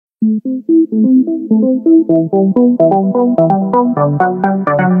The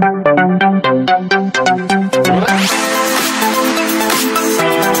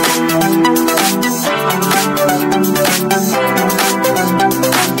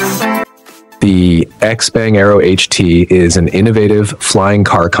Xbang Arrow HT is an innovative flying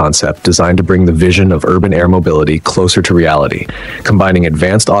car concept designed to bring the vision of urban air mobility closer to reality. Combining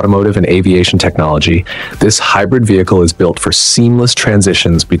advanced automotive and aviation technology, this hybrid vehicle is built for seamless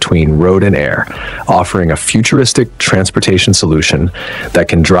transitions between road and air, offering a futuristic transportation solution that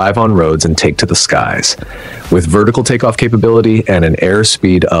can drive on roads and take to the skies. With vertical takeoff capability and an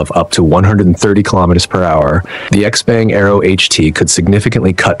airspeed of up to 130 kilometers per hour, the Xbang Arrow HT could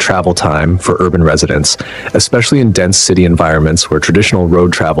significantly cut travel time for urban residents, especially in dense city environments where traditional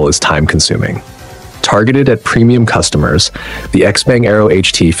road travel is time-consuming. Targeted at premium customers, the Xbang Arrow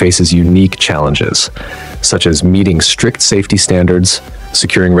HT faces unique challenges, such as meeting strict safety standards,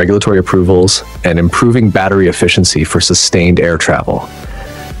 securing regulatory approvals, and improving battery efficiency for sustained air travel.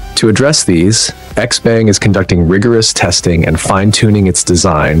 To address these, Xbang is conducting rigorous testing and fine-tuning its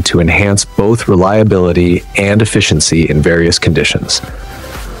design to enhance both reliability and efficiency in various conditions.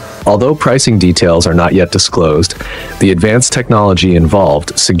 Although pricing details are not yet disclosed, the advanced technology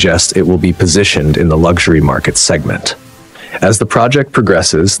involved suggests it will be positioned in the luxury market segment. As the project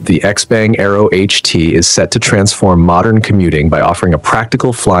progresses, the Xbang Arrow HT is set to transform modern commuting by offering a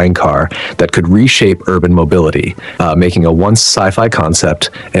practical flying car that could reshape urban mobility, making a once sci-fi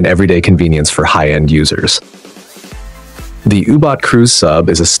concept an everyday convenience for high-end users. The Ubot Cruise Sub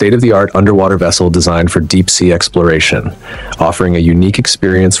is a state-of-the-art underwater vessel designed for deep-sea exploration, offering a unique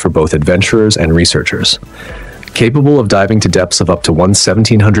experience for both adventurers and researchers. Capable of diving to depths of up to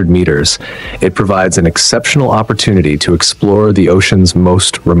 1,700 meters, it provides an exceptional opportunity to explore the ocean's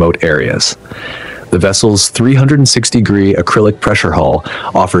most remote areas. The vessel's 360-degree acrylic pressure hull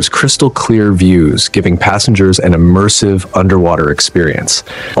offers crystal-clear views, giving passengers an immersive underwater experience,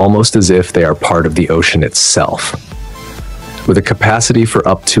 almost as if they are part of the ocean itself. With a capacity for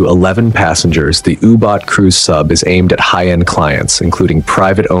up to 11 passengers, the Ubot Cruise Sub is aimed at high-end clients, including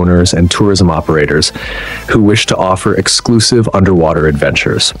private owners and tourism operators who wish to offer exclusive underwater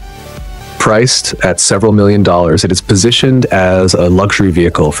adventures. Priced at several $million, it is positioned as a luxury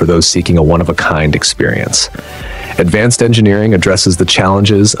vehicle for those seeking a one-of-a-kind experience. Advanced engineering addresses the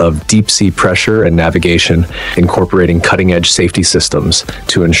challenges of deep-sea pressure and navigation, incorporating cutting-edge safety systems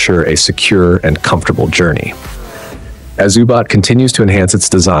to ensure a secure and comfortable journey. As Ubot continues to enhance its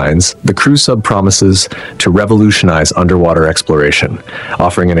designs, the Cruise Sub promises to revolutionize underwater exploration,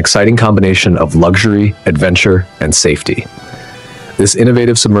 offering an exciting combination of luxury, adventure, and safety. This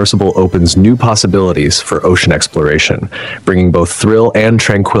innovative submersible opens new possibilities for ocean exploration, bringing both thrill and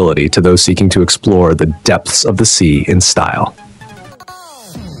tranquility to those seeking to explore the depths of the sea in style.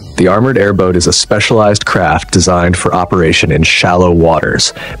 The armored airboat is a specialized craft designed for operation in shallow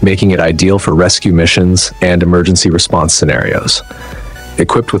waters, making it ideal for rescue missions and emergency response scenarios.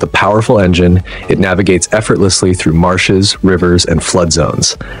 Equipped with a powerful engine, it navigates effortlessly through marshes, rivers, and flood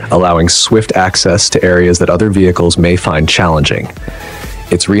zones, allowing swift access to areas that other vehicles may find challenging.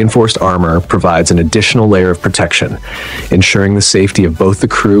 Its reinforced armor provides an additional layer of protection, ensuring the safety of both the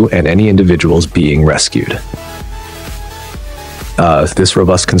crew and any individuals being rescued. This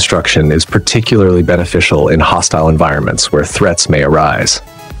robust construction is particularly beneficial in hostile environments where threats may arise.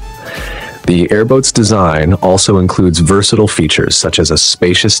 The airboat's design also includes versatile features such as a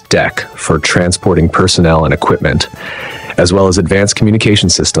spacious deck for transporting personnel and equipment, as well as advanced communication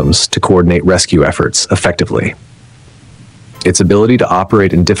systems to coordinate rescue efforts effectively. Its ability to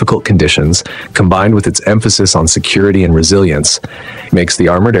operate in difficult conditions, combined with its emphasis on security and resilience, makes the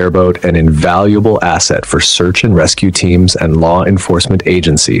armored airboat an invaluable asset for search and rescue teams and law enforcement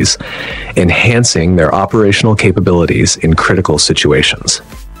agencies, enhancing their operational capabilities in critical situations.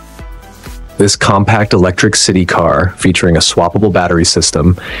 This compact electric city car, featuring a swappable battery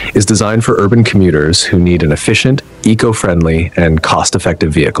system, is designed for urban commuters who need an efficient, eco-friendly, and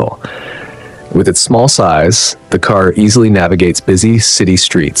cost-effective vehicle. With its small size, the car easily navigates busy city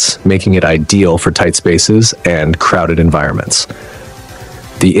streets, making it ideal for tight spaces and crowded environments.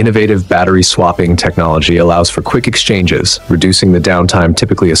 The innovative battery swapping technology allows for quick exchanges, reducing the downtime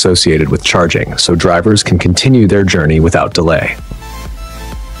typically associated with charging, so drivers can continue their journey without delay.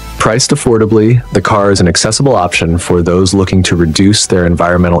 Priced affordably, the car is an accessible option for those looking to reduce their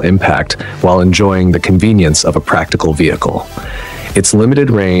environmental impact while enjoying the convenience of a practical vehicle. Its limited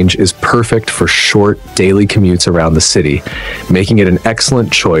range is perfect for short, daily commutes around the city, making it an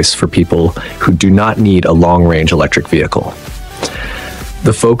excellent choice for people who do not need a long-range electric vehicle.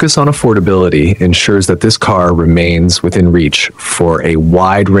 The focus on affordability ensures that this car remains within reach for a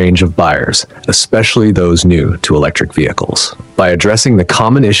wide range of buyers, especially those new to electric vehicles. By addressing the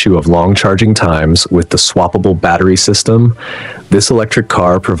common issue of long charging times with the swappable battery system, this electric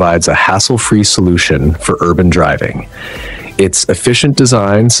car provides a hassle-free solution for urban driving. Its efficient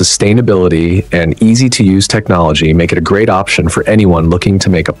design, sustainability, and easy-to-use technology make it a great option for anyone looking to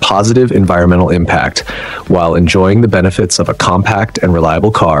make a positive environmental impact while enjoying the benefits of a compact and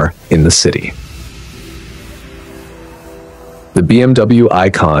reliable car in the city. The BMW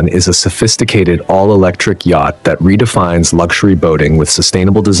Icon is a sophisticated all-electric yacht that redefines luxury boating with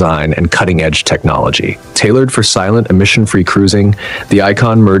sustainable design and cutting-edge technology. Tailored for silent, emission-free cruising, the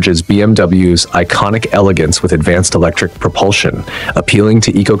Icon merges BMW's iconic elegance with advanced electric propulsion, appealing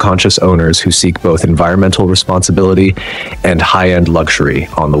to eco-conscious owners who seek both environmental responsibility and high-end luxury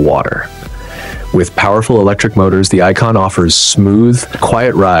on the water. With powerful electric motors, the Icon offers smooth,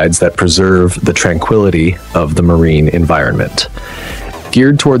 quiet rides that preserve the tranquility of the marine environment.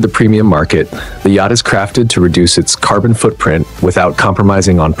 Geared toward the premium market, the yacht is crafted to reduce its carbon footprint without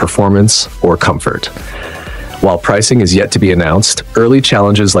compromising on performance or comfort. While pricing is yet to be announced, early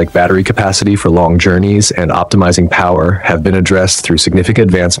challenges like battery capacity for long journeys and optimizing power have been addressed through significant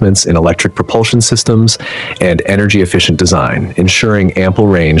advancements in electric propulsion systems and energy-efficient design, ensuring ample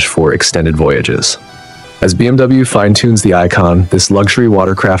range for extended voyages. As BMW fine-tunes the Icon, this luxury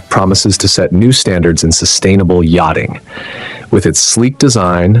watercraft promises to set new standards in sustainable yachting. With its sleek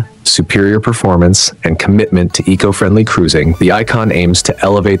design, superior performance, and commitment to eco-friendly cruising, the Icon aims to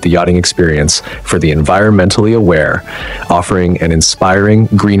elevate the yachting experience for the environmentally aware, offering an inspiring,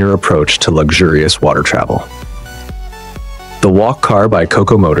 greener approach to luxurious water travel. The Walk Car by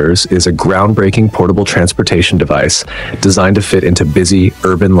Coco Motors is a groundbreaking portable transportation device designed to fit into busy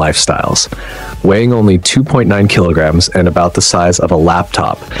urban lifestyles. Weighing only 2.9 kilograms and about the size of a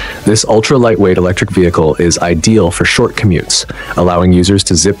laptop, this ultra-lightweight electric vehicle is ideal for short commutes, allowing users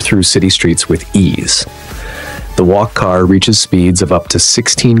to zip through city streets with ease. The Walk Car reaches speeds of up to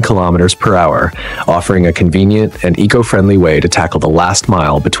 16 kilometers per hour, offering a convenient and eco-friendly way to tackle the last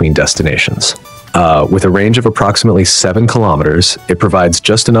mile between destinations. With a range of approximately 7 kilometers, it provides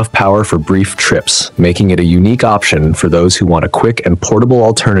just enough power for brief trips, making it a unique option for those who want a quick and portable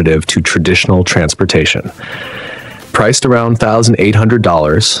alternative to traditional transportation. Priced around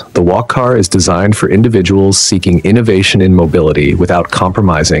 $1,800, the Walk Car is designed for individuals seeking innovation in mobility without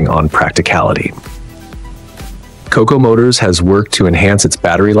compromising on practicality. Coco Motors has worked to enhance its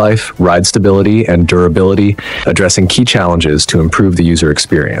battery life, ride stability, and durability, addressing key challenges to improve the user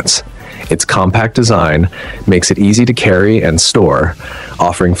experience. Its compact design makes it easy to carry and store,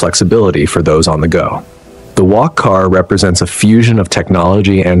 offering flexibility for those on the go. The Walk Car represents a fusion of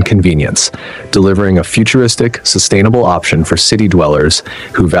technology and convenience, delivering a futuristic, sustainable option for city dwellers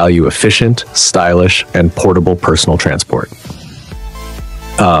who value efficient, stylish, and portable personal transport.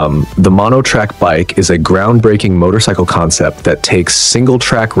 The Monot bike is a groundbreaking motorcycle concept that takes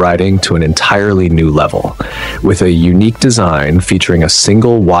single-track riding to an entirely new level. With a unique design featuring a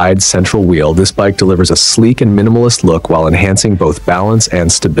single wide central wheel, this bike delivers a sleek and minimalist look while enhancing both balance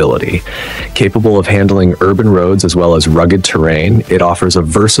and stability. Capable of handling urban roads as well as rugged terrain, it offers a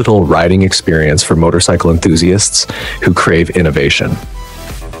versatile riding experience for motorcycle enthusiasts who crave innovation.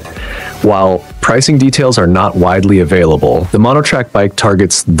 While pricing details are not widely available, the Monot bike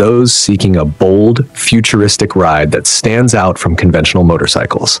targets those seeking a bold, futuristic ride that stands out from conventional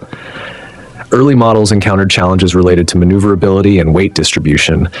motorcycles. Early models encountered challenges related to maneuverability and weight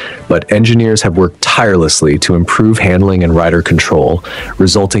distribution, but engineers have worked tirelessly to improve handling and rider control,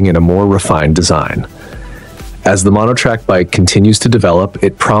 resulting in a more refined design. As the Monot bike continues to develop,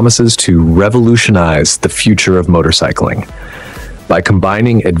 it promises to revolutionize the future of motorcycling. By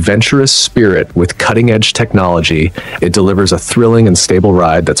combining adventurous spirit with cutting-edge technology, it delivers a thrilling and stable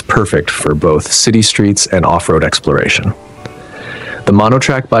ride that's perfect for both city streets and off-road exploration. The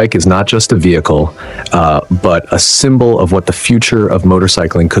Monot bike is not just a vehicle, but a symbol of what the future of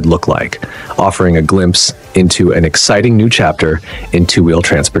motorcycling could look like, offering a glimpse into an exciting new chapter in two-wheel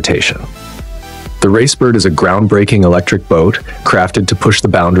transportation. The Racebird is a groundbreaking electric boat crafted to push the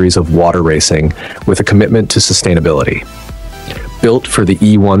boundaries of water racing with a commitment to sustainability. Built for the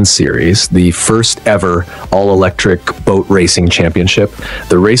E1 series, the first ever all-electric boat racing championship,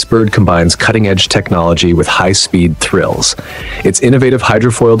 the Racebird combines cutting-edge technology with high-speed thrills. Its innovative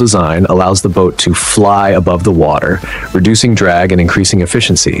hydrofoil design allows the boat to fly above the water, reducing drag and increasing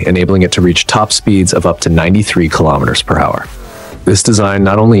efficiency, enabling it to reach top speeds of up to 93 kilometers per hour. This design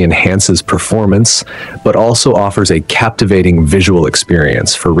not only enhances performance, but also offers a captivating visual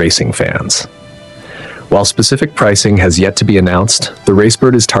experience for racing fans. While specific pricing has yet to be announced, the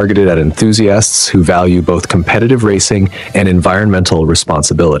Racebird is targeted at enthusiasts who value both competitive racing and environmental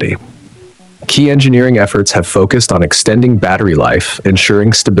responsibility. Key engineering efforts have focused on extending battery life,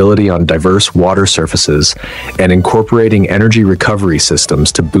 ensuring stability on diverse water surfaces, and incorporating energy recovery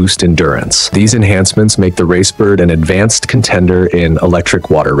systems to boost endurance. These enhancements make the Racebird an advanced contender in electric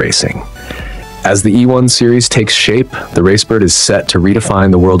water racing. As the E1 series takes shape, the Racebird is set to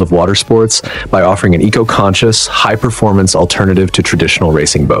redefine the world of water sports by offering an eco-conscious, high-performance alternative to traditional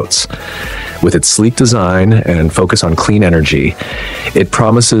racing boats. With its sleek design and focus on clean energy, it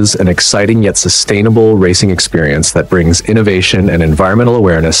promises an exciting yet sustainable racing experience that brings innovation and environmental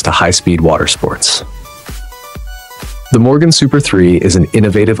awareness to high-speed water sports. The Morgan Super 3 is an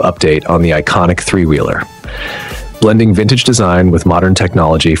innovative update on the iconic three-wheeler, blending vintage design with modern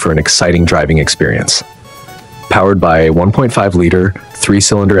technology for an exciting driving experience. Powered by a 1.5-liter,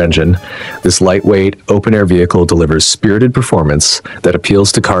 three-cylinder engine, this lightweight, open-air vehicle delivers spirited performance that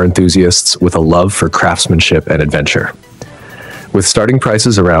appeals to car enthusiasts with a love for craftsmanship and adventure. With starting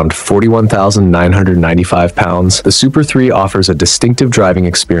prices around £41,995, the Super 3 offers a distinctive driving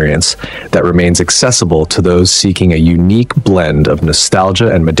experience that remains accessible to those seeking a unique blend of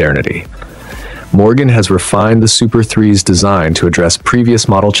nostalgia and modernity. Morgan has refined the Super 3's design to address previous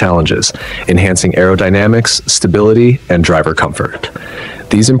model challenges, enhancing aerodynamics, stability, and driver comfort.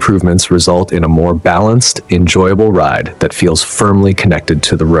 These improvements result in a more balanced, enjoyable ride that feels firmly connected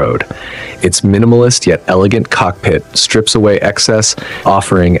to the road. Its minimalist yet elegant cockpit strips away excess,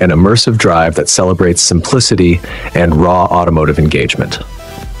 offering an immersive drive that celebrates simplicity and raw automotive engagement.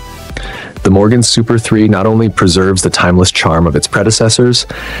 The Morgan Super 3 not only preserves the timeless charm of its predecessors,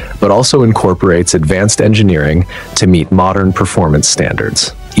 but also incorporates advanced engineering to meet modern performance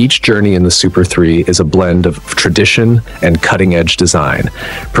standards. Each journey in the Super 3 is a blend of tradition and cutting-edge design,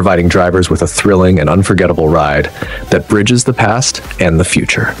 providing drivers with a thrilling and unforgettable ride that bridges the past and the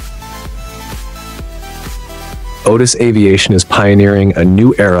future. Otis Aviation is pioneering a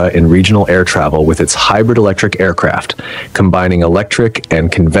new era in regional air travel with its hybrid electric aircraft, combining electric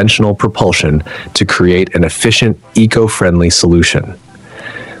and conventional propulsion to create an efficient, eco-friendly solution.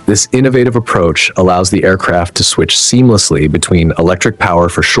 This innovative approach allows the aircraft to switch seamlessly between electric power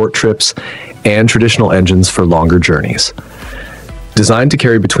for short trips and traditional engines for longer journeys. Designed to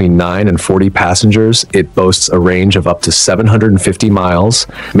carry between 9 and 40 passengers, it boasts a range of up to 750 miles,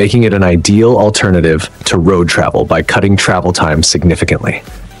 making it an ideal alternative to road travel by cutting travel time significantly.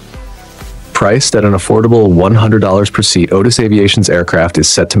 Priced at an affordable $100 per seat, Otis Aviation's aircraft is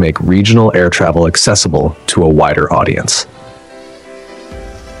set to make regional air travel accessible to a wider audience.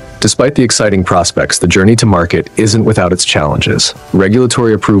 Despite the exciting prospects, the journey to market isn't without its challenges.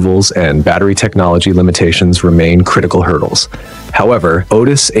 Regulatory approvals and battery technology limitations remain critical hurdles. However,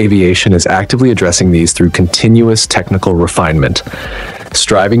 Otis Aviation is actively addressing these through continuous technical refinement,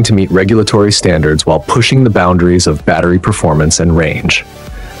 striving to meet regulatory standards while pushing the boundaries of battery performance and range.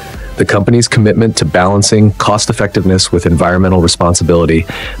 The company's commitment to balancing cost-effectiveness with environmental responsibility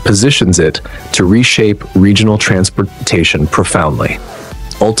positions it to reshape regional transportation profoundly.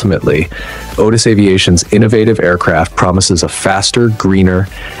 Ultimately, Otis Aviation's innovative aircraft promises a faster, greener,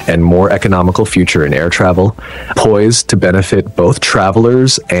 and more economical future in air travel, poised to benefit both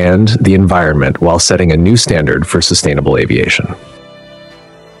travelers and the environment while setting a new standard for sustainable aviation.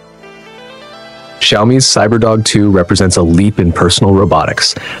 Xiaomi's CyberDog 2 represents a leap in personal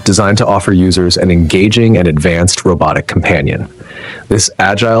robotics, designed to offer users an engaging and advanced robotic companion. This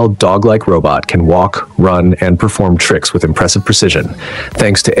agile, dog-like robot can walk, run, and perform tricks with impressive precision,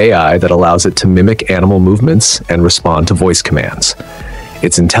 thanks to AI that allows it to mimic animal movements and respond to voice commands.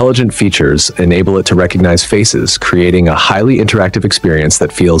 Its intelligent features enable it to recognize faces, creating a highly interactive experience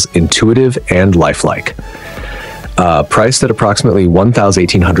that feels intuitive and lifelike. Priced at approximately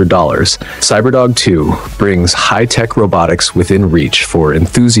 $1,800, CyberDog 2 brings high-tech robotics within reach for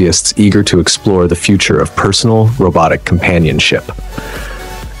enthusiasts eager to explore the future of personal robotic companionship.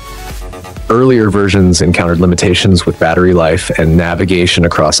 Earlier versions encountered limitations with battery life and navigation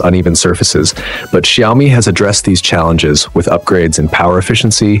across uneven surfaces, but Xiaomi has addressed these challenges with upgrades in power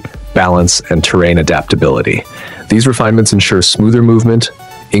efficiency, balance, and terrain adaptability. These refinements ensure smoother movement,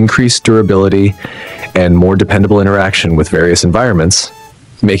 increased durability, and more dependable interaction with various environments,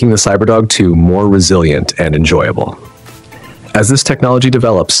 making the CyberDog 2 more resilient and enjoyable. As this technology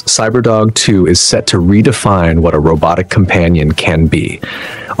develops, CyberDog 2 is set to redefine what a robotic companion can be,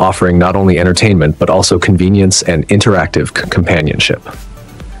 offering not only entertainment but also convenience and interactive companionship.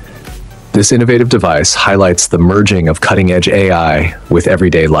 This innovative device highlights the merging of cutting-edge AI with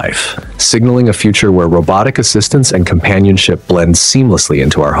everyday life, signaling a future where robotic assistance and companionship blend seamlessly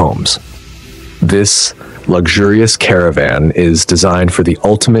into our homes. This luxurious caravan is designed for the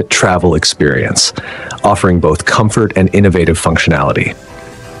ultimate travel experience, offering both comfort and innovative functionality.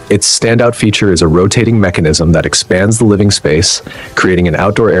 Its standout feature is a rotating mechanism that expands the living space, creating an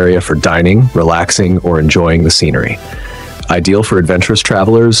outdoor area for dining, relaxing, or enjoying the scenery. Ideal for adventurous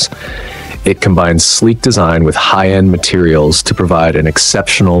travelers, it combines sleek design with high-end materials to provide an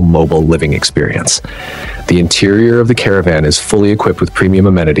exceptional mobile living experience. The interior of the Caravan is fully equipped with premium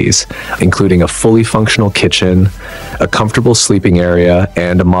amenities, including a fully functional kitchen, a comfortable sleeping area,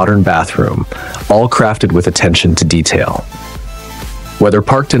 and a modern bathroom, all crafted with attention to detail. Whether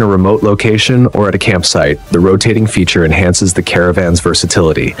parked in a remote location or at a campsite, the rotating feature enhances the Caravan's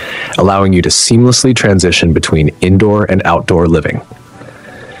versatility, allowing you to seamlessly transition between indoor and outdoor living.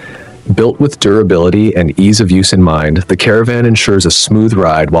 Built with durability and ease of use in mind, the Caravan ensures a smooth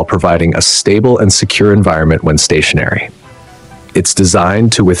ride while providing a stable and secure environment when stationary. It's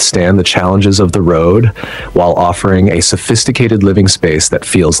designed to withstand the challenges of the road while offering a sophisticated living space that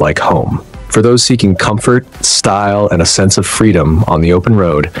feels like home. For those seeking comfort, style, and a sense of freedom on the open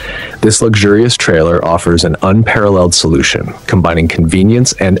road, this luxurious trailer offers an unparalleled solution, combining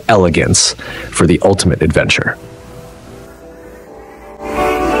convenience and elegance for the ultimate adventure.